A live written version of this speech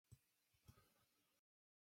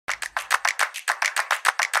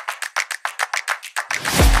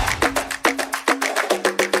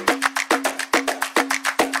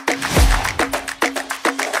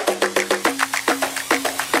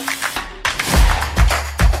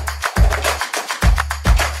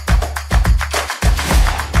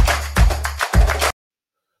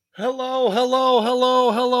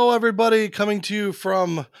Hello, everybody. Coming to you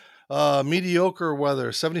from mediocre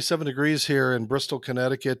weather, 77 degrees here in Bristol,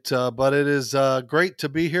 Connecticut. But it is great to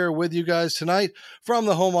be here with you guys tonight from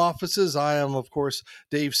the home offices. I am, of course,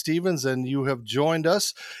 Dave Stevens, and you have joined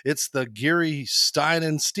us. It's the Geary, Stein,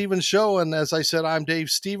 and Stevens show. And as I said, I'm Dave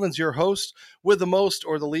Stevens, your host, with the most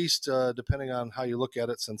or the least, depending on how you look at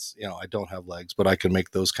it, since, I don't have legs, but I can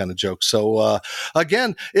make those kind of jokes. So,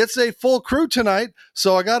 again, it's a full crew tonight.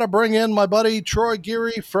 So I got to bring in my buddy Troy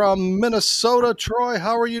Geary from Minnesota. Troy,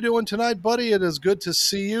 how are you doing tonight, buddy? It is good to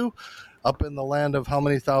see you up in the land of how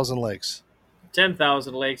many thousand lakes?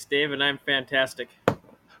 10,000 lakes, Dave, and I'm fantastic.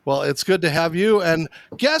 Well, it's good to have you. And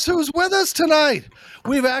guess who's with us tonight?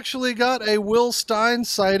 We've actually got a Will Stein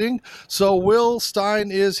sighting. So Will Stein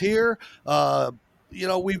is here.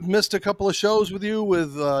 We've missed a couple of shows with you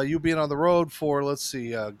being on the road for,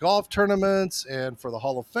 golf tournaments and for the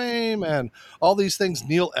Hall of Fame and all these things.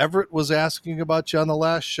 Neil Everett was asking about you on the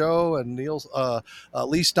last show, and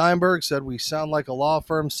Lee Steinberg said we sound like a law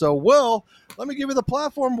firm. So, Will, let me give you the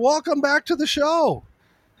platform. Welcome back to the show.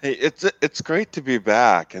 Hey, it's great to be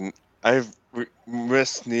back, and I've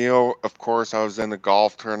missed Neil. Of course, I was in a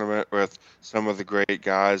golf tournament with some of the great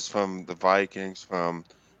guys from the Vikings, from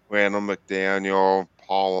Randall McDaniel,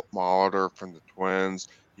 Paul Molitor from the Twins.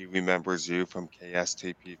 He remembers you from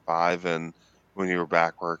KSTP5 and when you were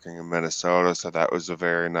back working in Minnesota, so that was a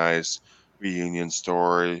very nice reunion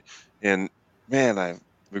story. And man, I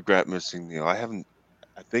regret missing Neil. I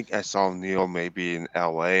think I saw Neil maybe in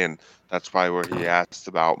LA, and that's probably where he asked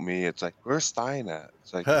about me. It's like, where's Stein at?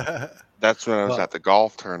 It's like, that's when I was at the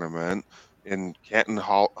golf tournament in Canton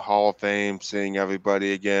Hall of Fame, seeing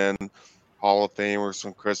everybody again. Hall of Famers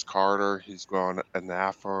from Chris Carter. He's going an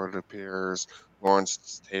afro, it appears.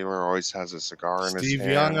 Lawrence Taylor always has a cigar in his hand. Steve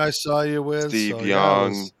Young, I saw you with. Steve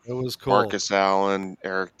Young. Yeah, it was cool. Marcus Allen,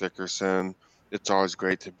 Eric Dickerson. It's always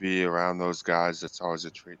great to be around those guys. It's always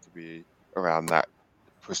a treat to be around that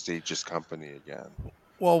prestigious company again.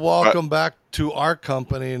 Well, welcome back to our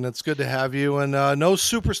company, and it's good to have you. And no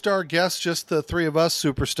superstar guests, just the three of us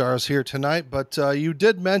superstars here tonight. But you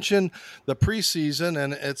did mention the preseason,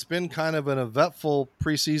 and it's been kind of an eventful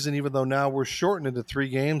preseason, even though now we're shortened into 3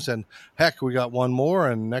 games. And heck, we got one more,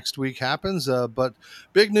 and next week happens. But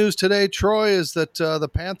big news today, Troy, is that the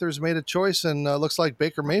Panthers made a choice, and looks like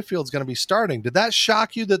Baker Mayfield's going to be starting. Did that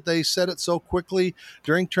shock you that they said it so quickly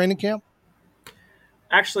during training camp?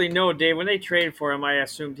 Actually, no, Dave. When they traded for him, I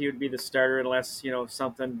assumed he would be the starter unless,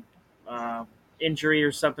 something, injury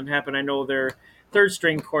or something happened. I know their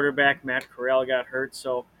third-string quarterback, Matt Corral, got hurt.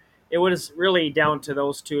 So it was really down to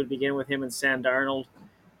those two to begin with, him and Sam Darnold.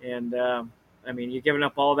 And, you're giving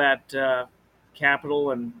up all that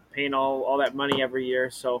capital and paying all that money every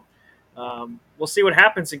year. So we'll see what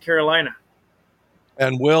happens in Carolina.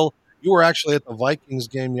 And Will, you were actually at the Vikings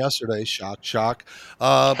game yesterday. Shock.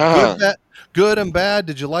 Good and bad.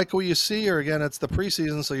 Did you like what you see? Or again, it's the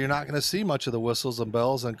preseason, so you're not going to see much of the whistles and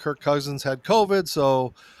bells. And Kirk Cousins had COVID,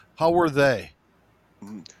 so how were they?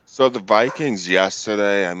 So the Vikings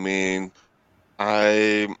yesterday,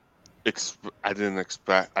 I expected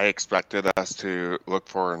us to look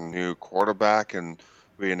for a new quarterback, and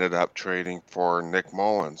we ended up trading for Nick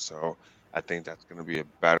Mullins. So I think that's going to be a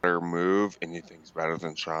better move. Anything's better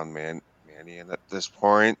than Sean Mannion at this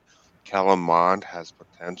point. Kellen Mond has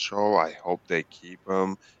potential. I hope they keep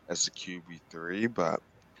him as the QB3, but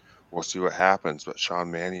we'll see what happens. But Sean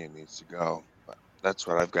Mannion needs to go. But that's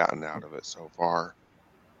what I've gotten out of it so far.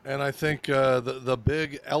 And I think the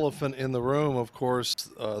big elephant in the room, of course,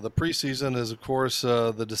 the preseason is, of course,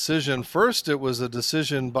 the decision. First, it was a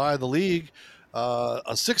decision by the league, a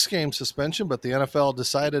 6-game suspension, but the NFL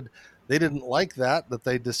decided they didn't like that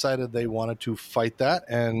they decided they wanted to fight that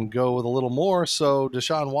and go with a little more. So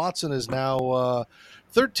Deshaun Watson is now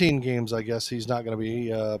 13 games, I guess. He's not going to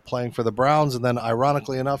be playing for the Browns. And then,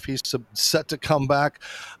 ironically enough, he's set to come back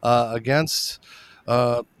against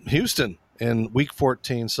Houston in Week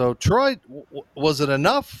 14. So, Troy, was it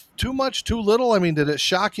enough? Too much? Too little? Did it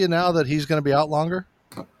shock you now that he's going to be out longer?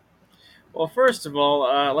 Well, first of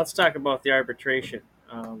all, let's talk about the arbitration.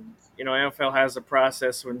 NFL has a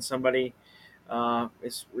process when somebody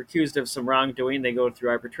is accused of some wrongdoing, they go through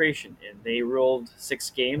arbitration. And they ruled 6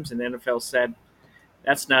 games, and the NFL said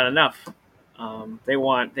that's not enough. They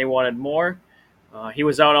wanted more. He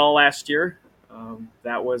was out all last year.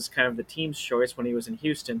 That was kind of the team's choice when he was in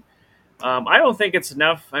Houston. I don't think it's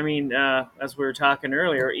enough. As we were talking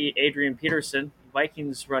earlier, Adrian Peterson,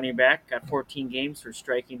 Vikings running back, got 14 games for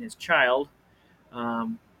striking his child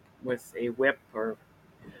with a whip, or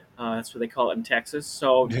that's what they call it in Texas.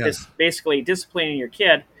 So This basically disciplining your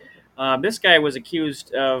kid. This guy was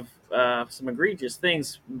accused of some egregious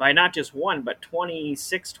things by not just one, but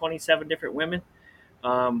 26, 27 different women.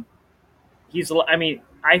 Um, I mean,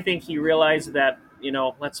 I think he realized that,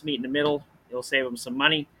 let's meet in the middle. It'll save him some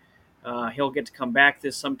money. He'll get to come back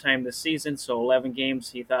sometime this season. So 11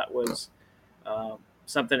 games he thought was uh,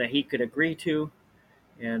 something that he could agree to.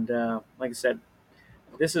 And like I said,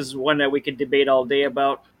 this is one that we could debate all day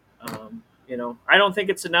about. I don't think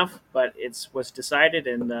it's enough, but it was decided,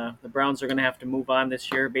 and the Browns are going to have to move on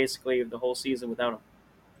this year, basically the whole season without him.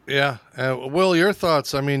 Yeah. Will, your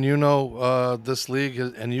thoughts? I mean, this league,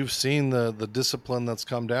 and you've seen the discipline that's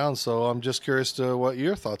come down. So I'm just curious to what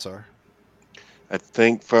your thoughts are. I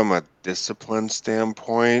think from a discipline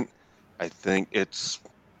standpoint, I think it's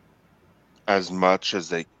as much as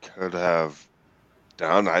they could have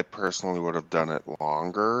done. I personally would have done it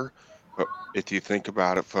longer. But if you think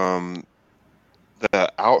about it from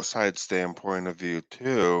the outside standpoint of view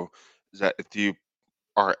too, is that if you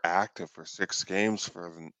are active for 6 games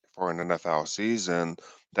for an NFL season,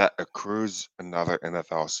 that accrues another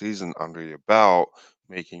NFL season under your belt,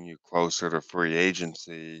 making you closer to free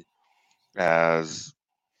agency as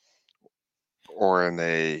or in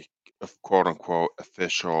a quote unquote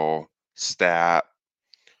official stat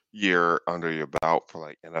year under your belt for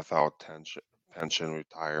like NFL pension,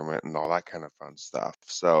 retirement, and all that kind of fun stuff.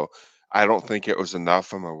 So I don't think it was enough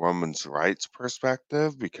from a women's rights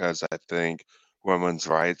perspective because I think women's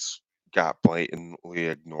rights got blatantly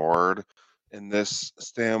ignored in this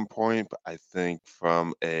standpoint. But I think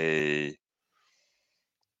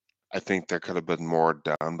there could have been more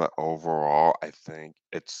done, but overall, I think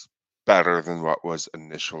it's better than what was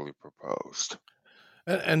initially proposed.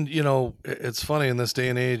 And it's funny in this day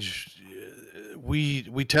and age, we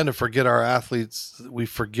tend to forget our athletes. We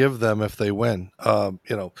forgive them if they win.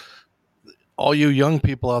 All you young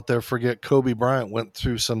people out there forget Kobe Bryant went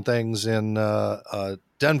through some things in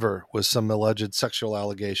Denver with some alleged sexual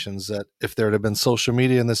allegations that if there had been social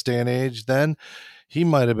media in this day and age, then he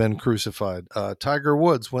might have been crucified. Tiger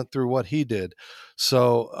Woods went through what he did.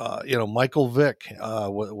 So, Michael Vick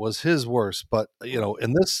was his worst. But,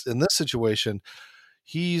 in this situation,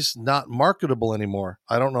 he's not marketable anymore.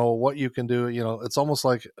 I don't know what you can do. It's almost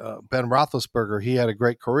like Ben Roethlisberger. He had a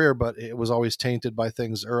great career, but it was always tainted by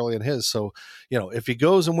things early in his. So, if he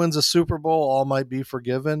goes and wins a Super Bowl, all might be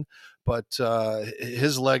forgiven. But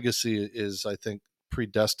his legacy is, I think,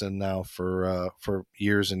 predestined now for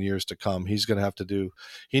years and years to come. He's going to have to do.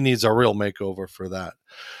 He needs a real makeover for that.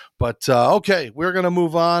 But okay, we're going to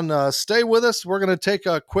move on. Stay with us. We're going to take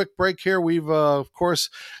a quick break here. We've, of course,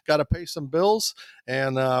 got to pay some bills.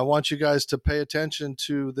 And I want you guys to pay attention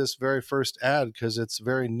to this very first ad because it's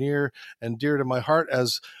very near and dear to my heart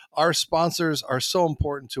as our sponsors are so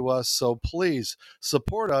important to us. So please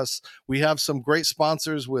support us. We have some great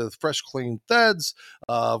sponsors with Fresh Clean Threads,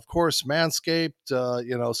 of course,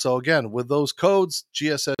 Manscaped. So again, with those codes,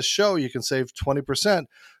 GSS Show, you can save 20%.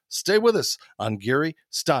 Stay with us on Geary,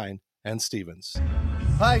 Stein, and Stevens.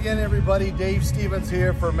 Hi again, everybody. Dave Stevens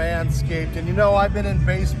here for Manscaped. And I've been in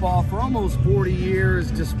baseball for almost 40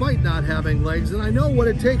 years, despite not having legs, and I know what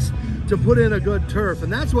it takes to put in a good turf,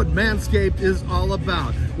 and that's what Manscaped is all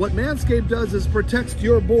about. What Manscaped does is protects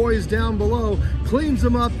your boys down below, cleans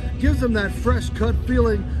them up, gives them that fresh cut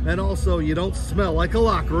feeling, and also you don't smell like a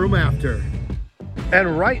locker room after.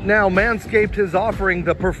 And right now, Manscaped is offering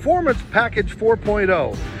the Performance Package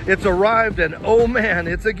 4.0. It's arrived and oh man,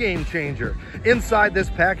 it's a game changer. Inside this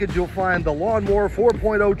package, you'll find the Lawnmower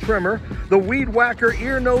 4.0 trimmer, the Weed Whacker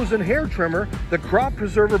ear, nose, and hair trimmer, the Crop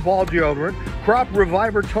Preserver ball deodorant, Crop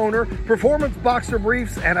Reviver toner, Performance boxer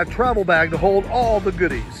briefs, and a travel bag to hold all the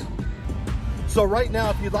goodies. So right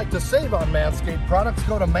now, if you'd like to save on Manscaped products,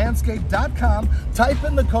 go to manscaped.com, type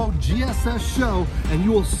in the code GSSShow, and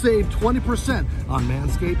you will save 20% on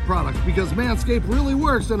Manscaped products because Manscaped really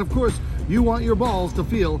works, and of course, you want your balls to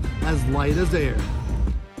feel as light as air.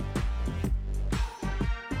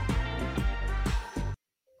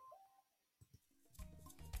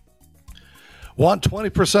 Want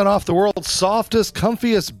 20% off the world's softest,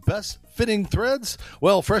 comfiest, best fitting threads?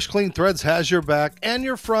 Well, Fresh Clean Threads has your back and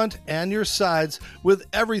your front and your sides with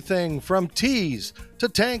everything from tees to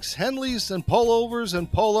tanks, Henleys, and pullovers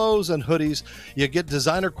and polos and hoodies. You get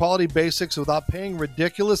designer quality basics without paying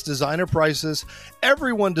ridiculous designer prices.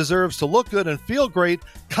 Everyone deserves to look good and feel great.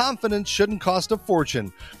 Confidence shouldn't cost a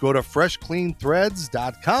fortune. Go to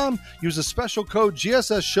freshcleanthreads.com. Use a special code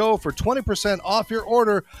GSS Show for 20% off your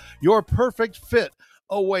order. Your perfect fit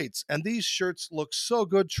awaits. And these shirts look so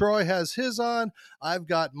good. Troy has his on. I've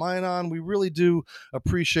got mine on. We really do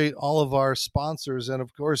appreciate all of our sponsors. And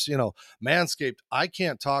of course, Manscaped. I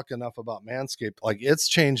can't talk enough about Manscaped. Like, it's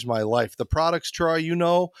changed my life. The products, Troy,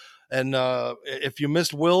 And if you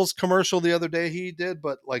missed Will's commercial the other day, he did,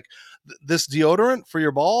 but like this deodorant for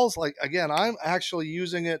your balls, like again, I'm actually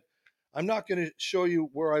using it. I'm not going to show you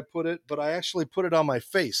where I put it, but I actually put it on my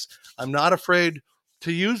face. I'm not afraid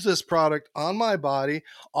to use this product on my body,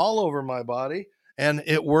 all over my body, and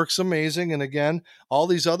it works amazing. And again, all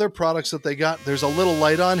these other products that they got, there's a little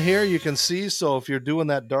light on here you can see. So if you're doing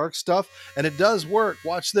that dark stuff, and it does work,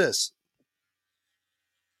 watch this.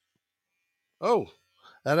 Oh,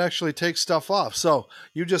 that actually takes stuff off. So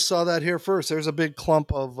you just saw that here first. There's a big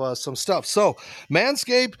clump of some stuff. So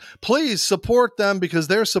Manscaped, please support them because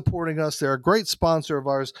they're supporting us. They're a great sponsor of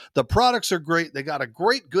ours. The products are great. They got a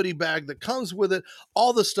great goodie bag that comes with it.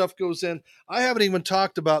 All the stuff goes in. I haven't even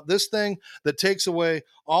talked about this thing that takes away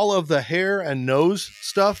all of the hair and nose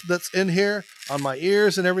stuff that's in here on my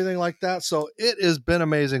ears and everything like that. So it has been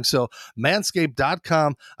amazing. So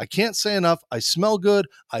manscaped.com. I can't say enough. I smell good.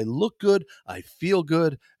 I look good. I feel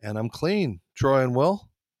good, and I'm clean. Troy and Will?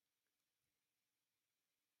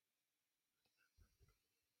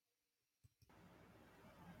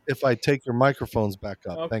 If I take your microphones back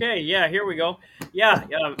up. Thank Okay, yeah, here we go. Yeah,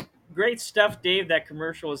 great stuff, Dave. That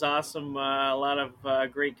commercial was awesome. A lot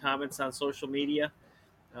of great comments on social media.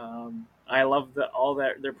 I love all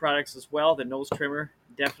their products as well. The nose trimmer,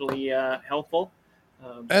 definitely helpful.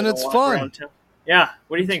 So And don't it's walk fun. around town. Yeah,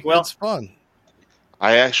 what do you think, Will? It's fun.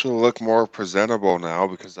 I actually look more presentable now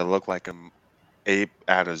because I look like an ape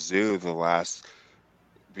at a zoo the last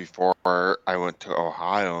before I went to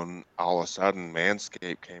Ohio, and all of a sudden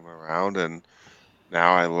Manscaped came around, and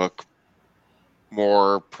now I look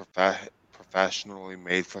more professionally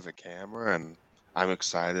made for the camera, and I'm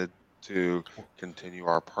excited to continue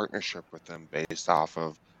our partnership with them based off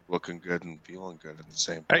of looking good and feeling good at the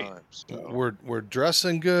same Hey, time. So we're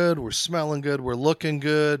dressing good, we're smelling good, we're looking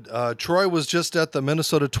good. Troy was just at the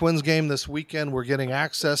Minnesota Twins game this weekend. We're getting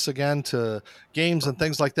access again to games and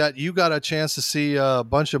things like that. You got a chance to see a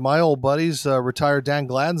bunch of my old buddies, retired Dan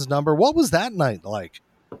Gladden's number. What was that night like?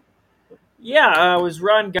 Yeah, it was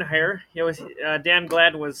Ron Gunhire. It was Dan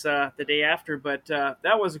Glad was the day after, but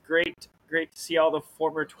that was great to see all the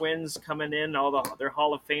former Twins coming in, all their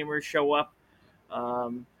Hall of Famers show up.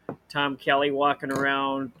 Um, Tom Kelly walking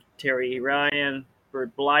around, Terry Ryan,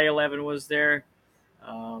 Bert Blyleven was there.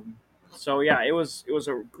 Um, so yeah, it was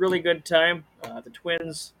a really good time. The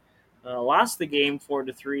Twins lost the game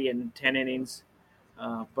 4-3 in 10 innings,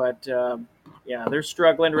 but yeah, they're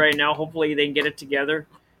struggling right now. Hopefully, they can get it together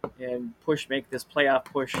and make this playoff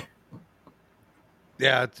push.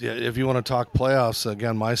 Yeah, if you want to talk playoffs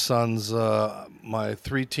again, my sons, my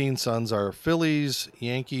three teen sons are Phillies,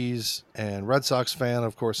 Yankees, and Red Sox fan.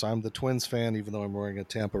 Of course, I'm the Twins fan, even though I'm wearing a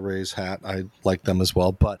Tampa Rays hat. I like them as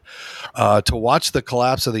well. But to watch the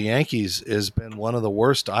collapse of the Yankees has been one of the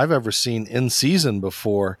worst I've ever seen in season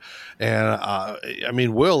before. And I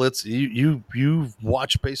mean, Will, it's you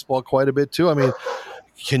watch baseball quite a bit too. I mean,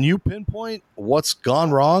 can you pinpoint what's gone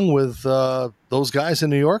wrong with those guys in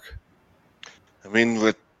New York? I mean,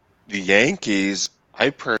 with the Yankees, I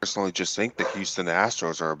personally just think the Houston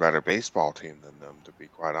Astros are a better baseball team than them, to be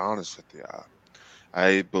quite honest with you.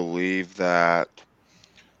 I believe that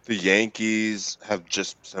the Yankees have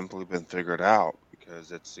just simply been figured out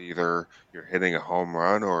because it's either you're hitting a home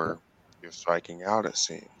run or you're striking out, it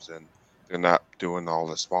seems. And they're not doing all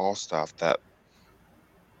the small stuff that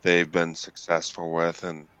they've been successful with,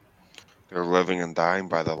 and they're living and dying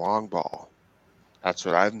by the long ball. That's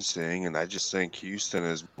what I'm seeing, and I just think Houston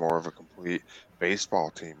is more of a complete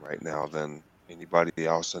baseball team right now than anybody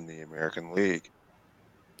else in the American League.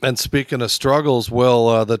 And speaking of struggles,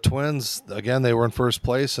 Will, the Twins again, they were in first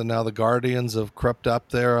place, and now the Guardians have crept up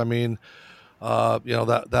there. I mean,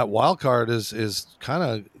 that wild card is kind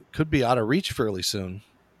of could be out of reach fairly soon.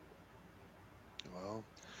 Well,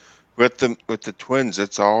 with the Twins,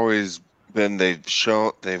 it's always been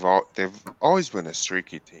they've always been a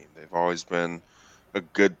streaky team. They've always been a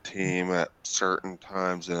good team at certain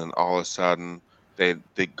times, and then all of a sudden they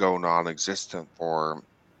go non-existent for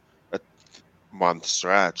a month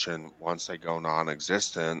stretch, and once they go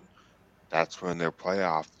non-existent, that's when their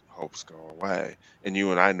playoff hopes go away. And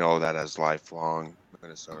you and I know that as lifelong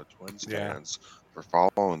Minnesota Twins Yeah. fans for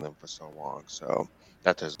following them for so long. So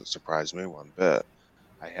that doesn't surprise me one bit.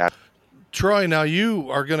 I had Troy, now you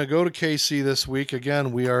are going to go to KC this week.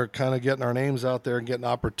 Again, we are kind of getting our names out there and getting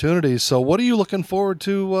opportunities. So, what are you looking forward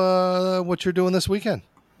to? What you're doing this weekend?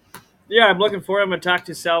 Yeah, I'm looking forward. I'm going to talk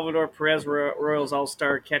to Salvador Perez, Royals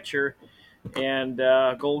All-Star catcher and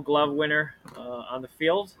Gold Glove winner on the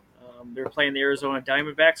field. They're playing the Arizona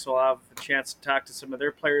Diamondbacks, so I'll have a chance to talk to some of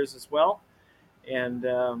their players as well. And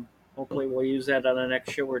Hopefully, we'll use that on the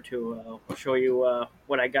next show or two. I'll show you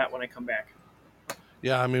what I got when I come back.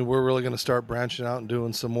 Yeah, I mean, we're really going to start branching out and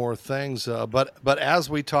doing some more things. But as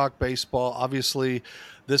we talk baseball, obviously,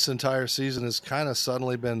 this entire season has kind of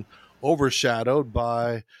suddenly been overshadowed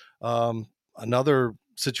by another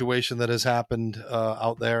situation that has happened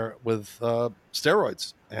out there with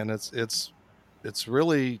steroids, and it's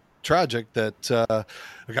really tragic that a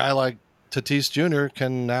guy like Tatis Jr.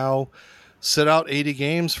 can now sit out 80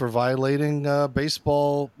 games for violating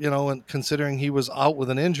baseball, and considering he was out with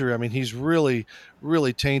an injury. I mean, he's really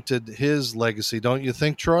tainted his legacy, don't you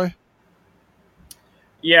think, Troy?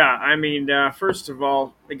 Yeah, I mean, first of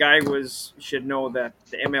all, the guy should know that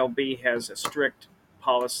the MLB has a strict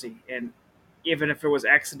policy, and even if it was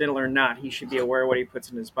accidental or not, he should be aware of what he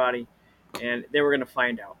puts in his body, and they were going to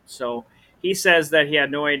find out. So he says that he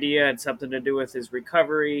had no idea, it had something to do with his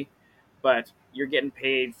recovery, but you're getting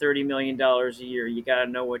paid $30 million a year. You got to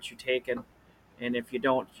know what you're taking, and if you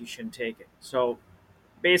don't, you shouldn't take it. So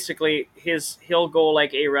basically, he'll go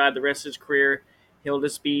like A-Rod the rest of his career. He'll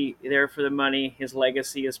just be there for the money. His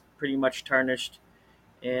legacy is pretty much tarnished,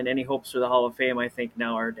 and any hopes for the Hall of Fame, I think,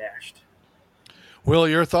 now are dashed. Will,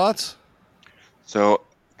 your thoughts? So,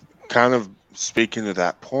 kind of speaking to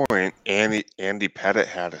that point, Andy Pettit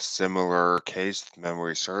had a similar case, if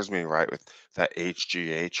memory serves me right, with that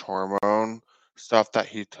HGH hormone stuff that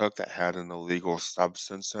he took that had an illegal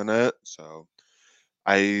substance in it. So,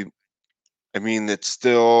 I I mean, it's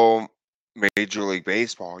still Major League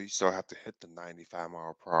Baseball. You still have to hit the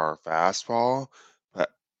 95-mile-per-hour fastball, but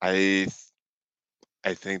I th-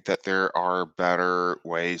 I think that there are better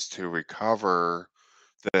ways to recover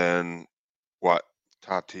than what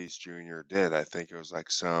Tatis Jr. did. I think it was like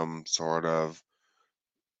some sort of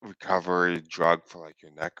recovery drug for like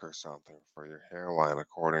your neck or something for your hairline,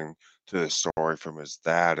 according to the story from his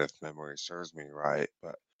dad, if memory serves me right.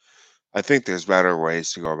 But I think there's better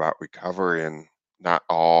ways to go about recovery, and not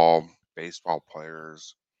all baseball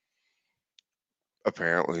players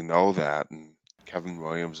apparently know that. And Kevin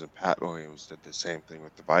Williams and Pat Williams did the same thing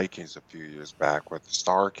with the Vikings a few years back with the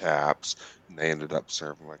Star Caps, and they ended up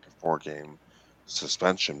serving like a 4-game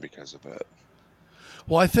suspension because of it.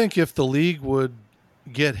 Well, I think if the league would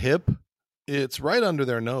get hip, it's right under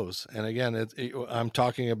their nose. And again, I'm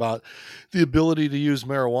talking about the ability to use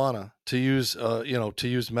marijuana, to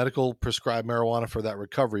use medical prescribed marijuana for that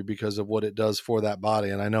recovery because of what it does for that body.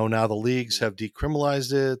 And I know now the leagues have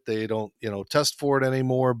decriminalized it; they don't, test for it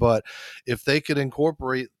anymore. But if they could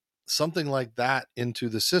incorporate something like that into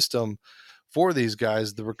the system for these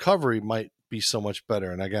guys, the recovery might be so much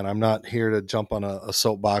better. And again, I'm not here to jump on a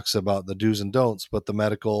soapbox about the do's and don'ts, but the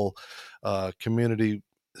medical community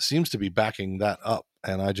seems to be backing that up.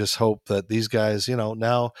 And I just hope that these guys,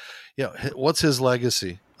 now, what's his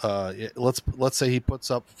legacy? Let's say he puts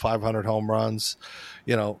up 500 home runs.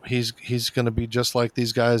 He's going to be just like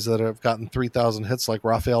these guys that have gotten 3,000 hits, like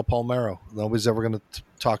Rafael Palmeiro. Nobody's ever going to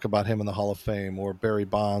talk about him in the Hall of Fame, or Barry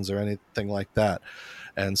Bonds, or anything like that.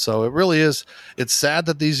 And so it really is. It's sad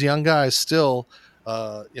that these young guys still,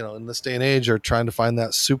 in this day and age, are trying to find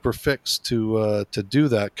that super fix to do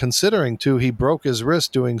that. Considering too, he broke his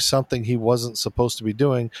wrist doing something he wasn't supposed to be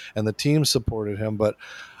doing, and the team supported him. But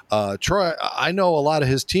Troy, I know a lot of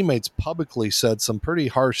his teammates publicly said some pretty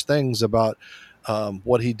harsh things about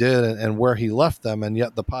what he did and where he left them, and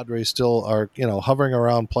yet the Padres still are, hovering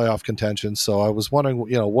around playoff contention. So I was wondering,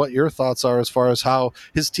 what your thoughts are as far as how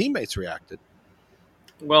his teammates reacted.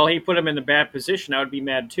 Well, he put him in a bad position. I would be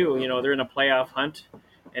mad too. They're in a playoff hunt,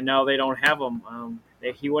 and now they don't have him.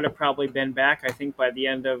 He would have probably been back, I think, by the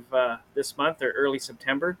end of this month or early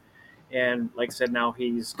September. And like I said, now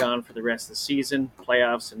he's gone for the rest of the season,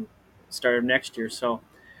 playoffs, and start of next year. So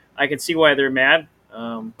I can see why they're mad,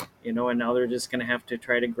 and now they're just going to have to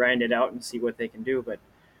try to grind it out and see what they can do. But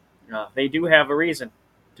they do have a reason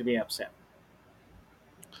to be upset.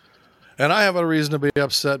 And I have a reason to be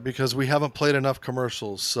upset because we haven't played enough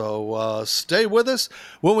commercials. So stay with us.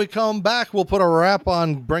 When we come back, we'll put a wrap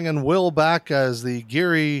on bringing Will back as the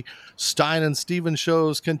Geary, Stein, and Steven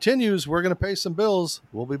shows continues. We're going to pay some bills.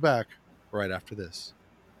 We'll be back right after this.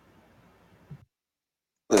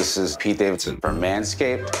 This is Pete Davidson from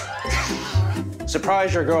Manscaped.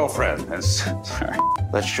 Surprise your girlfriend. Sorry.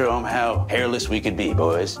 Let's show them how hairless we could be,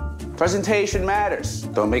 boys. Presentation matters.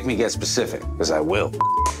 Don't make me get specific, because I will.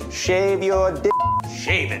 Shave your dick.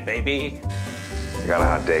 Shave it, baby. I got a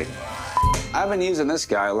hot date. I've been using this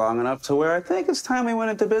guy long enough to where I think it's time we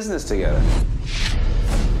went into business together.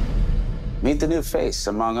 Meet the new face,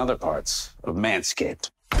 among other parts, of Manscaped.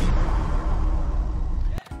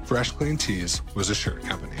 Fresh Clean Tees was a shirt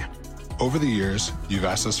company. Over the years, you've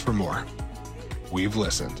asked us for more. We've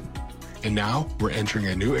listened. And now we're entering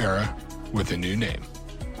a new era with a new name.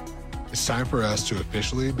 It's time for us to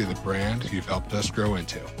officially be the brand you've helped us grow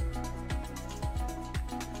into.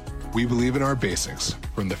 We believe in our basics,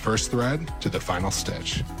 from the first thread to the final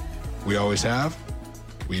stitch. We always have,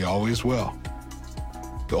 we always will.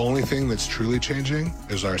 The only thing that's truly changing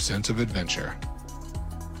is our sense of adventure.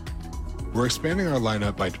 We're expanding our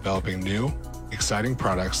lineup by developing new, exciting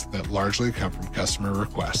products that largely come from customer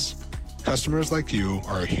requests. Customers like you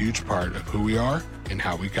are a huge part of who we are and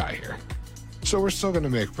how we got here. So we're still going to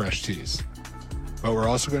make fresh tees, but we're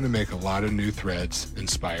also going to make a lot of new threads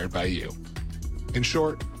inspired by you. In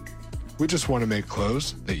short, we just want to make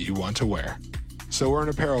clothes that you want to wear. So we're an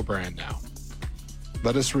apparel brand now.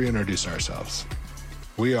 Let us reintroduce ourselves.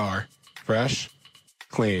 We are Fresh,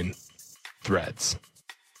 Clean Threads.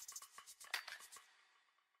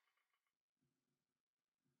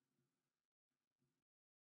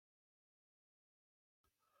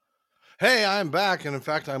 Hey, I'm back, and in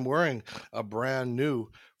fact, I'm wearing a brand new,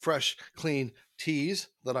 fresh, clean tees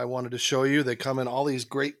that I wanted to show you. They come in all these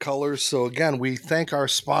great colors. So again, we thank our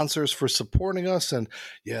sponsors for supporting us. And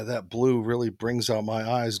yeah, that blue really brings out my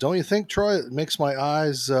eyes. Don't you think, Troy? It makes my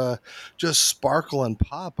eyes just sparkle and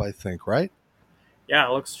pop, I think, right? Yeah,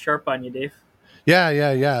 it looks sharp on you, Dave.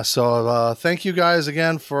 Yeah. So thank you guys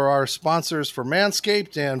again for our sponsors for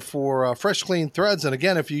Manscaped and for Fresh Clean Threads. And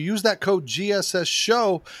again, if you use that code GSS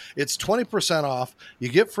Show, it's 20% off. You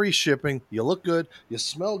get free shipping. You look good. You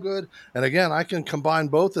smell good. And again, I can combine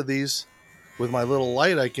both of these with my little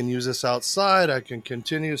light. I can use this outside. I can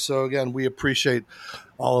continue. So again, we appreciate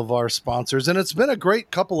all of our sponsors. And it's been a great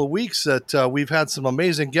couple of weeks that we've had some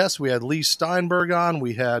amazing guests. We had Lee Steinberg on.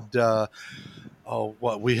 We had...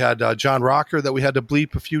 we had John Rocker that we had to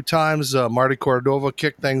bleep a few times. Marty Cordova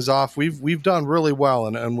kicked things off. We've done really well,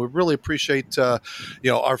 and we really appreciate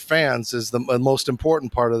our fans is the most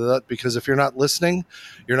important part of that, because if you're not listening,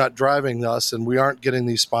 you're not driving us, and we aren't getting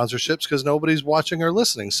these sponsorships because nobody's watching or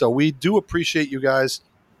listening. So we do appreciate you guys.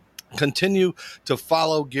 Continue to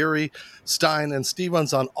follow Gary, Stein, and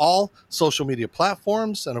Stevens on all social media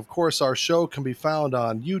platforms. And of course, our show can be found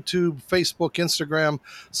on YouTube, Facebook, Instagram,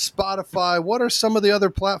 Spotify. What are some of the other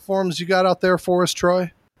platforms you got out there for us,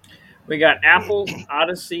 Troy? We got Apple,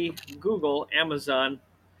 Odyssey, Google, Amazon,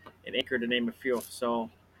 and Anchor, to name a few. So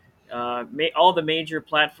all the major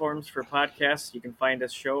platforms for podcasts, you can find our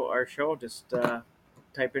show. Just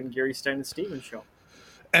type in Gary, Stein, and Stevens Show.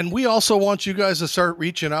 And we also want you guys to start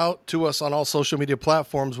reaching out to us on all social media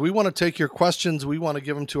platforms. We want to take your questions. We want to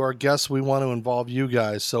give them to our guests. We want to involve you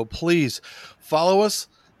guys. So please follow us,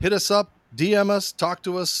 hit us up, DM us, talk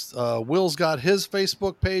to us. Will's got his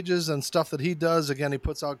Facebook pages and stuff that he does. Again, he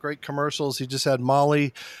puts out great commercials. He just had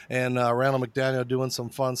Molly and Randall McDaniel doing some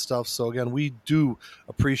fun stuff. So again, we do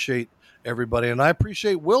appreciate everybody. And I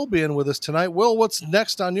appreciate Will being with us tonight. Will, what's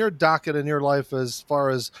next on your docket in your life as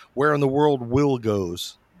far as where in the world Will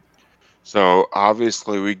goes? So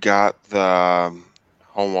obviously we got the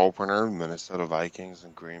home opener, Minnesota Vikings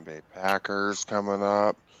and Green Bay Packers coming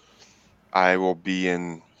up. I will be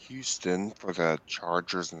in Houston for the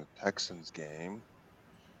Chargers and the Texans game,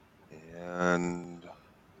 and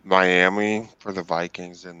Miami for the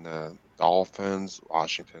Vikings and the Dolphins,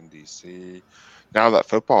 Washington, D.C. Now that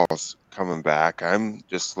football is coming back, I'm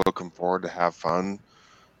just looking forward to have fun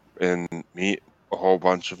and meet a whole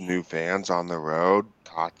bunch of new fans on the road,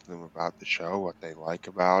 talk to them about the show, what they like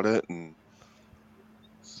about it, and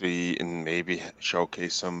see and maybe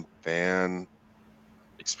showcase some fan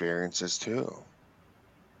experiences too.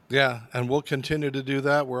 Yeah, and we'll continue to do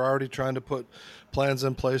that. We're already trying to put plans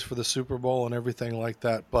in place for the Super Bowl and everything like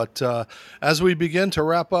that. But as we begin to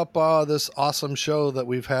wrap up this awesome show that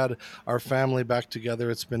we've had our family back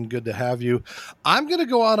together, it's been good to have you. I'm going to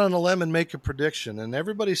go out on a limb and make a prediction. And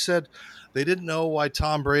everybody said they didn't know why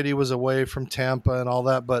Tom Brady was away from Tampa and all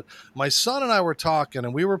that. But my son and I were talking,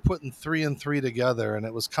 and we were putting 3 and 3 together, and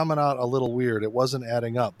it was coming out a little weird. It wasn't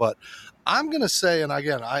adding up. But I'm going to say, and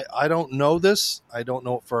again, I don't know this. I don't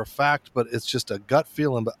know it for a fact, but it's just a gut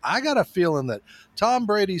feeling. But I got a feeling that Tom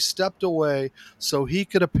Brady stepped away so he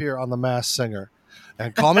could appear on The Masked Singer.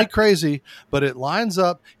 And call me crazy, but it lines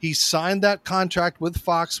up. He signed that contract with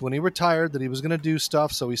Fox when he retired that he was going to do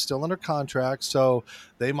stuff, so he's still under contract. So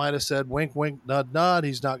they might have said, wink, wink, nod, nod.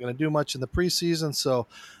 He's not going to do much in the preseason. So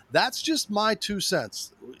that's just my 2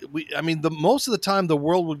 cents. Most of the time the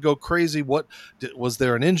world would go crazy. Was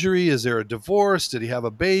there an injury? Is there a divorce? Did he have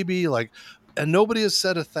a baby? And nobody has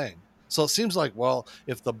said a thing. So it seems like, well,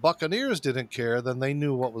 if the Buccaneers didn't care, then they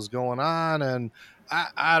knew what was going on. And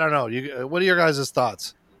I don't know. What are your guys'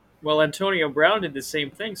 thoughts? Well, Antonio Brown did the same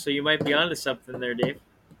thing, so you might be onto something there, Dave.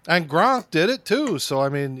 And Gronk did it too. So, I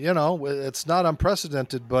mean, it's not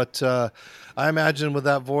unprecedented, but I imagine with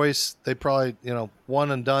that voice, they probably,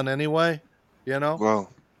 one and done anyway,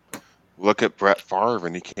 Well, look at Brett Favre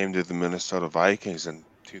when he came to the Minnesota Vikings in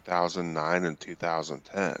 2009 and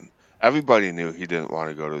 2010. Everybody knew he didn't want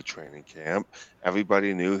to go to training camp.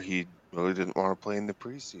 Everybody knew he really didn't want to play in the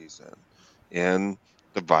preseason. And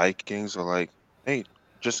the Vikings are like, hey,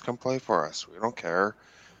 just come play for us. We don't care.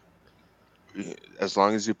 As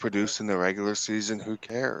long as you produce in the regular season, who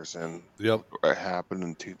cares? And Yep. it happened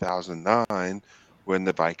in 2009 when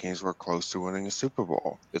the Vikings were close to winning a Super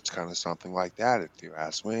Bowl. It's kind of something like that, if you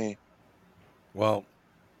ask me. Well,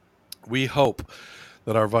 we hope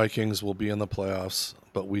that our Vikings will be in the playoffs,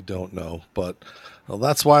 but we don't know. But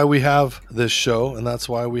that's why we have this show, and that's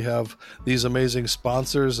why we have these amazing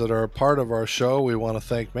sponsors that are a part of our show. We want to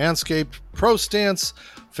thank Manscaped, Pro Stance,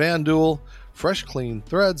 FanDuel, Fresh Clean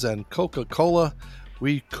Threads, and Coca-Cola.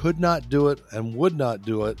 We could not do it and would not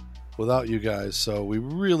do it without you guys. So we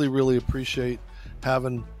really, really appreciate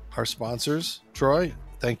having our sponsors. Troy,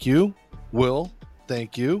 thank you. Will,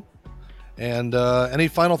 thank you. And any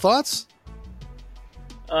final thoughts?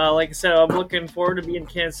 Like I said, I'm looking forward to being in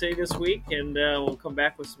Kansas City this week, and we'll come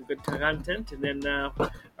back with some good content. And then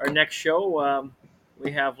our next show,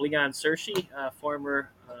 we have Leon Searcy, former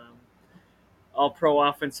All-Pro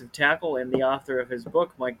offensive tackle and the author of his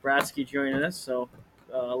book, Mike Brodsky, joining us. So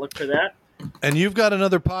look for that. And you've got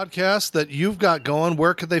another podcast that you've got going.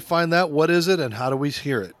 Where could they find that? What is it, and how do we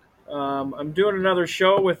hear it? I'm doing another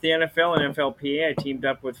show with the NFL and NFLPA. I teamed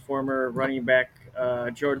up with former running back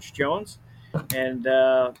George Jones. And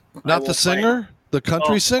not the singer, the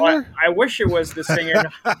country singer. I wish it was the singer.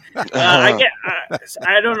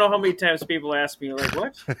 I don't know how many times people ask me, like,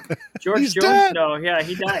 what? George He's Jones? dead. No, yeah,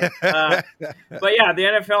 he died. But yeah, the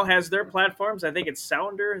NFL has their platforms. I think it's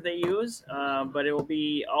Sounder they use, but it will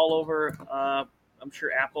be all over. I'm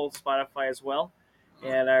sure Apple, Spotify as well.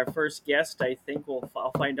 And our first guest, I think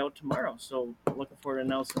I'll find out tomorrow. So looking forward to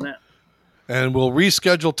announcing that. And we'll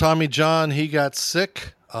reschedule Tommy John. He got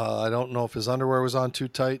sick. I don't know if his underwear was on too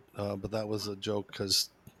tight, but that was a joke because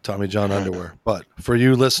Tommy John underwear. But for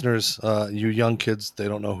you listeners, you young kids, they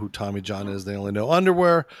don't know who Tommy John is. They only know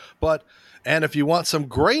underwear. And if you want some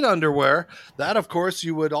great underwear, that, of course,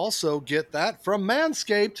 you would also get that from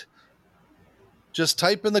Manscaped. Just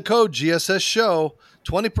type in the code GSS Show,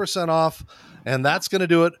 20% off. And that's going to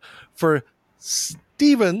do it for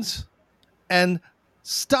Stevens and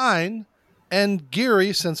Stein and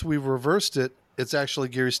Geary. Since we've reversed it, it's actually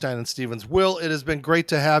Geary, Stein, and Stevens. Will, it has been great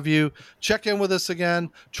to have you. Check in with us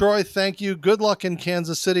again. Troy, thank you. Good luck in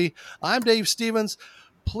Kansas City. I'm Dave Stevens.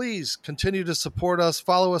 Please continue to support us.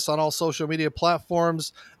 Follow us on all social media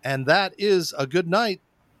platforms. And that is a good night.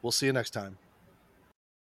 We'll see you next time.